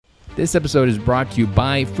This episode is brought to you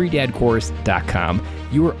by freedadcourse.com.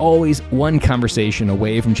 You are always one conversation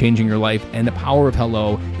away from changing your life, and the power of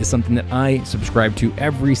hello is something that I subscribe to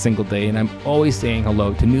every single day, and I'm always saying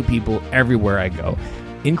hello to new people everywhere I go.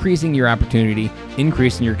 Increasing your opportunity,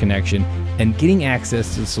 increasing your connection, and getting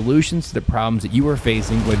access to the solutions to the problems that you are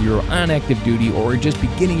facing, whether you're on active duty or just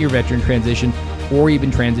beginning your veteran transition or even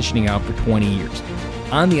transitioning out for 20 years.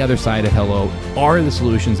 On the other side of hello are the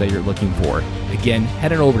solutions that you're looking for. Again,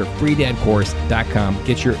 head on over to freedadcourse.com.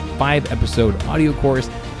 Get your 5-episode audio course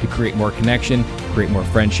to create more connection, create more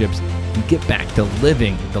friendships, and get back to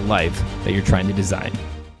living the life that you're trying to design.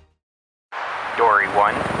 Dory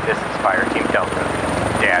 1, this is Fire Team Delta.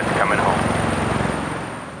 Dad's coming home.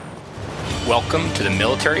 Welcome to the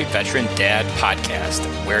Military Veteran Dad Podcast,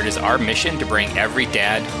 where it is our mission to bring every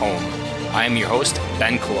dad home. I am your host,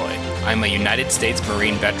 Ben Killoy. I'm a United States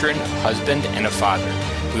Marine veteran, husband, and a father.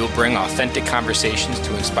 We will bring authentic conversations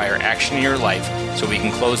to inspire action in your life so we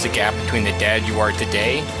can close the gap between the dad you are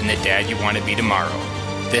today and the dad you want to be tomorrow.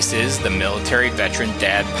 This is the Military Veteran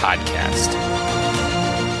Dad Podcast.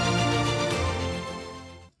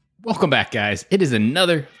 Welcome back, guys. It is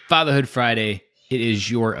another Fatherhood Friday. It is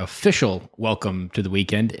your official welcome to the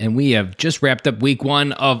weekend, and we have just wrapped up week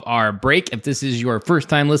 1 of our break. If this is your first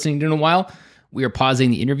time listening to it in a while, we are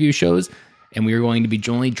pausing the interview shows, and we are going to be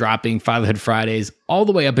jointly dropping Fatherhood Fridays all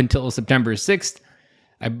the way up until September 6th.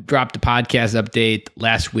 I dropped a podcast update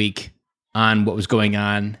last week on what was going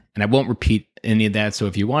on, and I won't repeat any of that. So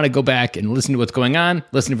if you want to go back and listen to what's going on,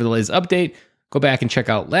 listen for the latest update, go back and check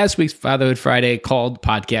out last week's Fatherhood Friday called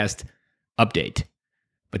Podcast Update.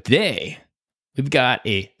 But today, we've got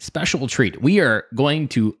a special treat. We are going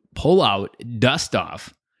to pull out, dust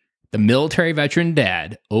off the Military Veteran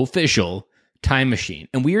Dad official time machine.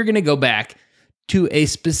 And we are going to go back to a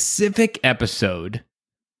specific episode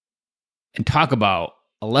and talk about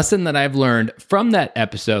a lesson that I've learned from that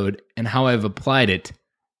episode and how I've applied it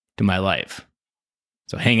to my life.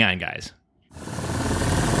 So hang on, guys.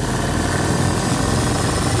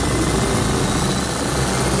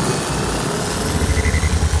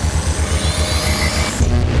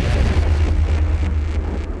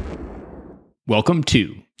 Welcome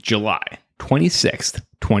to July 26th,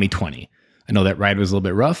 2020. I know that ride was a little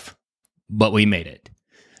bit rough, but we made it.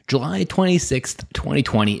 July 26th,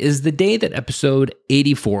 2020 is the day that episode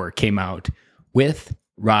 84 came out with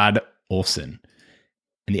Rod Olson.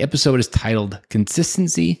 And the episode is titled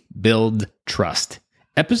Consistency Build Trust.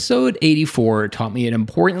 Episode 84 taught me an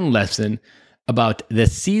important lesson about the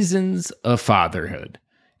seasons of fatherhood.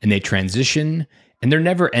 And they transition and they're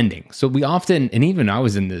never ending. So we often, and even I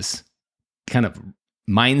was in this kind of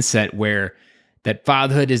mindset where that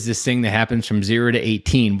fatherhood is this thing that happens from 0 to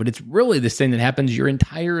 18, but it's really this thing that happens your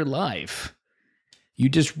entire life. You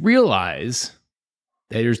just realize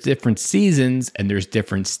that there's different seasons and there's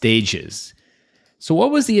different stages. So what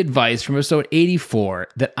was the advice from episode 84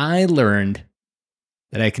 that I learned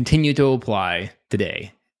that I continue to apply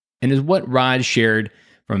today? And is what Rod shared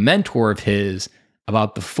from a mentor of his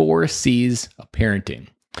about the 4 C's of parenting.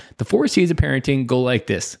 The 4 C's of parenting go like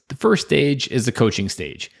this. The first stage is the coaching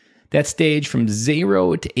stage. That stage from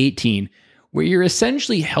 0 to 18, where you're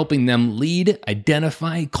essentially helping them lead,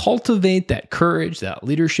 identify, cultivate that courage, that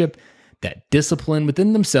leadership, that discipline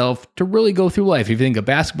within themselves to really go through life. If you think a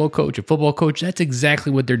basketball coach, a football coach, that's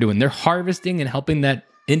exactly what they're doing. They're harvesting and helping that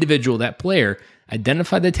individual, that player,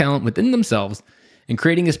 identify the talent within themselves and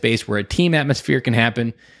creating a space where a team atmosphere can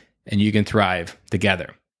happen and you can thrive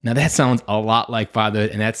together. Now that sounds a lot like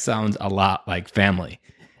fatherhood, and that sounds a lot like family.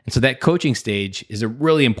 And so that coaching stage is a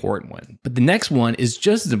really important one. But the next one is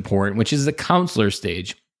just as important, which is the counselor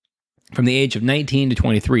stage from the age of 19 to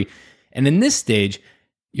 23. And in this stage,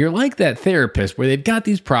 you're like that therapist where they've got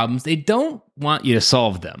these problems. They don't want you to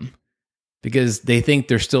solve them because they think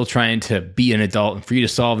they're still trying to be an adult, and for you to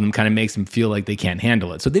solve them kind of makes them feel like they can't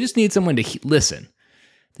handle it. So they just need someone to listen.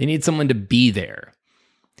 They need someone to be there.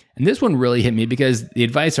 And this one really hit me because the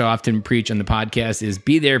advice I often preach on the podcast is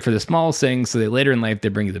be there for the small things so that later in life they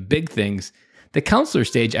bring you the big things. The counselor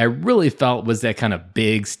stage I really felt was that kind of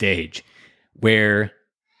big stage where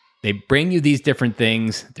they bring you these different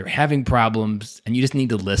things, they're having problems, and you just need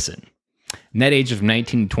to listen. And that age of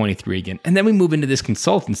 19 to 23 again. And then we move into this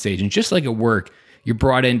consultant stage, and just like at work, you're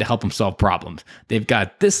brought in to help them solve problems. They've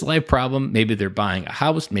got this life problem. Maybe they're buying a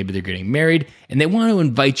house. Maybe they're getting married. And they want to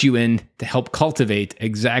invite you in to help cultivate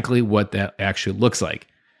exactly what that actually looks like.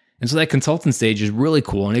 And so that consultant stage is really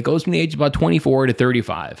cool. And it goes from the age of about 24 to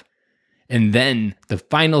 35. And then the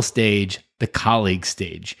final stage, the colleague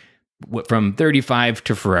stage, from 35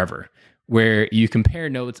 to forever, where you compare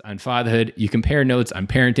notes on fatherhood, you compare notes on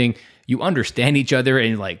parenting, you understand each other, and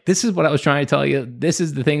you're like, this is what I was trying to tell you. This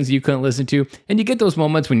is the things you couldn't listen to. And you get those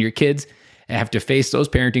moments when your kids have to face those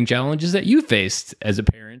parenting challenges that you faced as a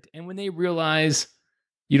parent. And when they realize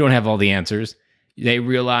you don't have all the answers, they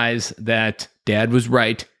realize that dad was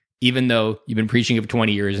right, even though you've been preaching it for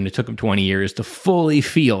 20 years and it took them 20 years to fully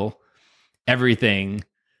feel everything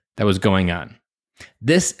that was going on.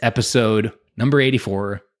 This episode, number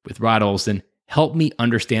 84, with Rod Olson, helped me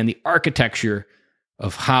understand the architecture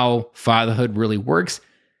of how fatherhood really works.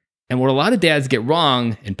 And what a lot of dads get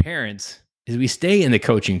wrong, and parents, is we stay in the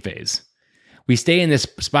coaching phase. We stay in this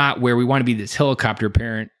spot where we want to be this helicopter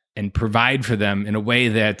parent and provide for them in a way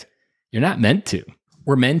that you're not meant to.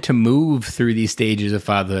 We're meant to move through these stages of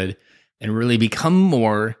fatherhood and really become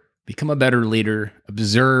a better leader,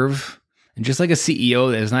 observe. And just like a CEO,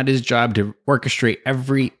 that is not his job to orchestrate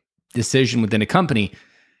every decision within a company.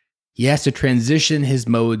 He has to transition his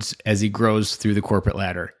modes as he grows through the corporate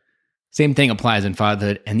ladder. Same thing applies in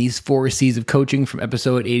fatherhood. And these 4 C's of coaching from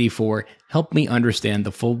episode 84 help me understand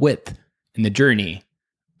the full width and the journey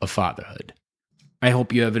of fatherhood. I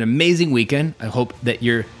hope you have an amazing weekend. I hope that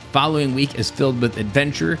your following week is filled with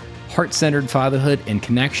adventure, heart-centered fatherhood, and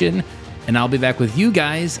connection. And I'll be back with you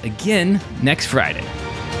guys again next Friday.